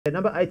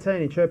Number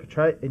 18,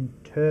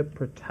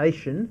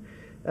 interpretation.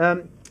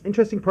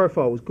 Interesting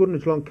profile. Was good in the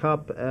Geelong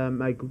Cup.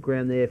 Made good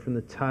ground there from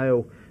the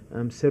tail.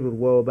 Settled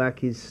well back.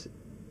 He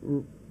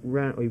won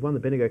the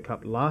Blencowe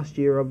Cup last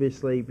year,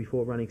 obviously,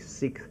 before running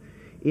 6th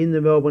in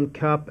the Melbourne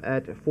Cup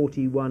at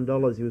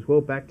 $41. He was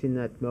well backed in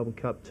that Melbourne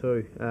Cup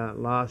too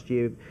last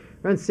year.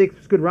 Ran 6th.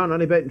 Was a good run.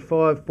 Only beaten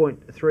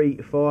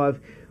 5.35.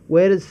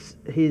 Where does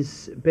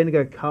his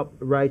Blencowe Cup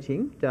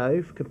rating,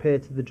 Dave, compare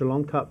to the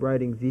Geelong Cup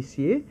rating this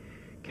year?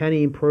 Can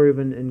he improve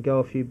and go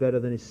a few better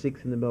than his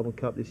 6th in the Melbourne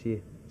Cup this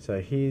year? So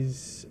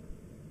his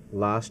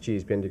last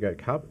year's Blencowe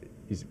Cup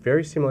is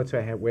very similar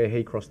to where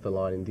he crossed the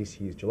line in this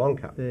year's Geelong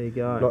Cup. There you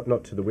go.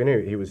 Not to the winner.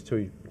 He was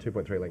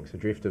 2.3 lengths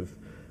adrift of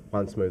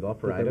one smooth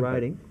operator. The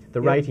rating. The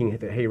rating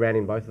that he ran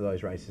in both of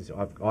those races,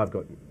 I've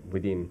got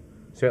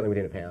certainly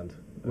within a pound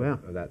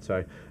of that.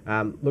 So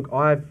look,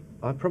 I've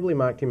probably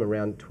marked him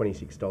around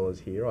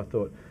 $26 here. I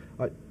thought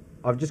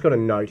I've just got a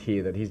note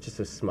here that he's just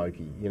a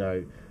smoky. You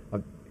know,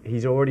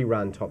 he's already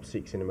run top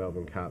 6 in the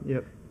Melbourne Cup.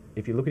 Yep.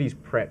 If you look at his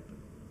prep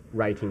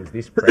ratings,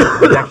 this prep,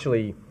 he's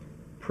actually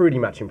pretty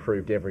much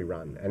improved every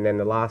run. And then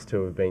the last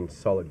two have been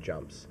solid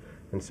jumps.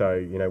 And so,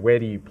 you know, where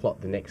do you plot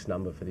the next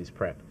number for this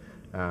prep?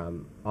 I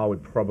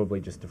would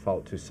probably just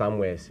default to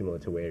somewhere similar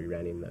to where he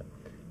ran in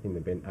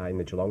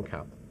the Geelong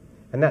Cup.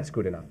 And that's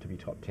good enough to be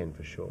top 10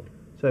 for sure.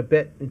 So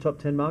bet in top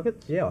 10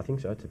 markets? Yeah, I think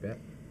so. It's a bet.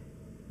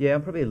 Yeah,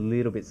 I'm probably a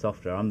little bit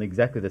softer. I'm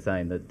exactly the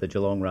same. The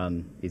Geelong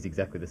run is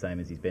exactly the same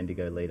as his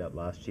Bendigo lead-up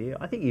last year.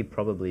 I think you'd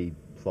probably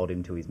plot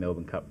him to his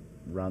Melbourne Cup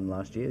run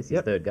last year. It's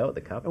his third go at the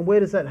Cup. And where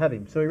does that have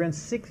him? So he ran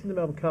 6th in the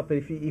Melbourne Cup, but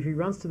if he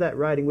runs to that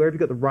rating, where have you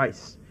got the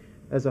race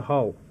as a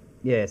whole?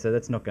 Yeah, so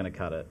that's not going to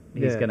cut it.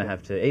 He's going to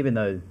have to, even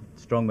though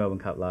strong Melbourne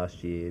Cup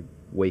last year,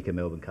 weaker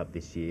Melbourne Cup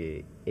this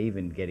year,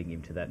 even getting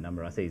him to that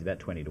number, I see he's about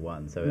 20 to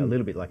 1. So a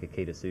little bit like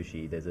Akita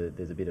Sushi, there's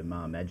a bit of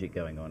Ma magic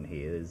going on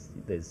here.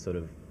 He sort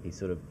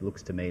of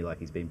looks to me like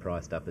he's been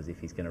priced up as if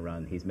he's going to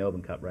run his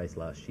Melbourne Cup race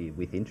last year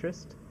with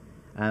interest.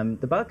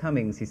 The Bart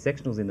Cummings, his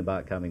sectionals in the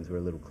Bart Cummings were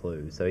a little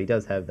clue. So he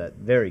does have that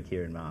very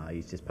Kieran Ma.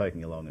 He's just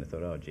poking along and I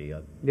thought, oh gee,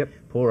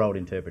 poor old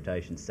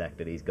interpretation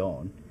sacked it, he's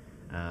gone.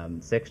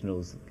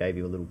 Sectionals gave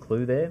you a little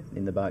clue there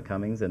in the Bart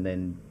Cummings and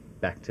then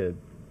back to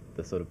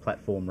the sort of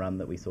platform run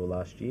that we saw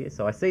last year.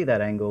 So I see that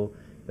angle,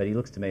 but he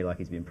looks to me like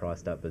he's been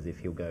priced up as if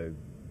he'll go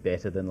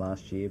better than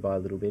last year by a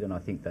little bit, and I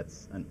think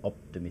that's an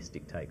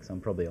optimistic take, so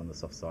I'm probably on the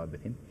soft side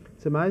with him.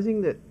 It's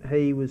amazing that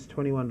he was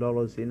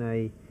 $21 in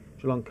a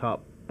Geelong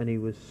Cup and he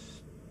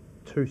was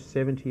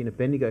 $2.70 in a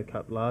Bendigo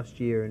Cup last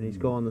year, and he's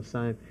gone the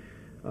same.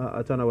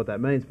 I don't know what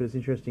that means, but it's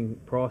interesting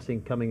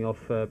pricing coming off,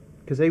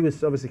 because he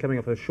was obviously coming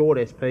off a short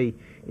SP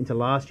into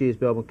last year's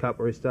Melbourne Cup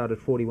where he started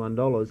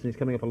 $41, and he's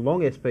coming off a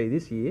long SP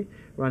this year,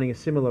 running a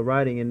similar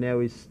rating, and now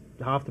he's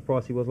half the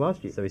price he was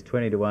last year. So he's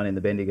 20 to 1 in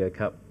the Bendigo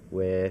Cup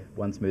where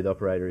one smooth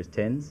operator is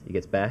 10s, he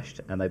gets bashed,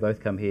 and they both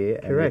come here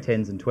and they're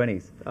 10s and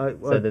 20s.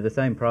 So they're the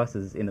same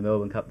prices in the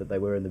Melbourne Cup that they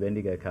were in the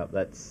Bendigo Cup.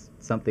 That's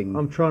something...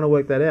 I'm trying to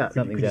work that out.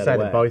 Could you say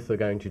that both are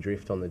going to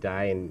drift on the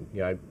day, and, you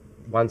know,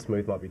 one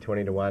smooth might be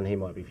 20 to 1, he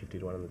might be 50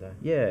 to 1 on the day?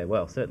 Yeah,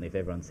 well, certainly if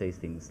everyone sees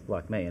things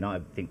like me, and I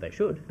think they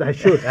should. They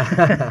should.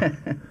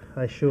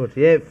 They should.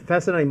 Yeah,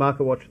 fascinating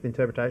market watch with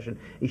interpretation.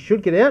 He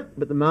should get out,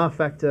 but the Ma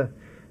factor,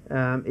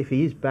 if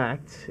he is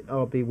backed,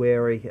 I'll be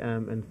wary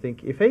and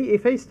think, if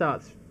he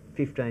starts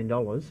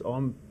 $15,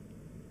 I'm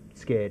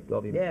scared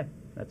of him. Yeah,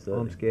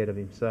 absolutely. I'm scared of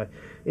him. So,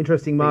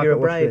 interesting market. But you're a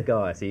watch brave there.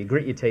 guy, so you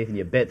grit your teeth and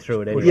you bet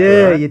through it anyway.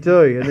 Yeah, right? you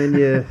do, and then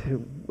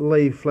you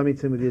leave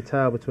Flemington with your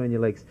tail between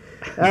your legs.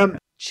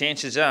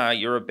 Chances are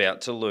you're about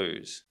to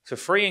lose. For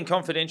free and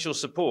confidential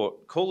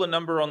support, call the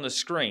number on the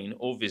screen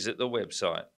or visit the website.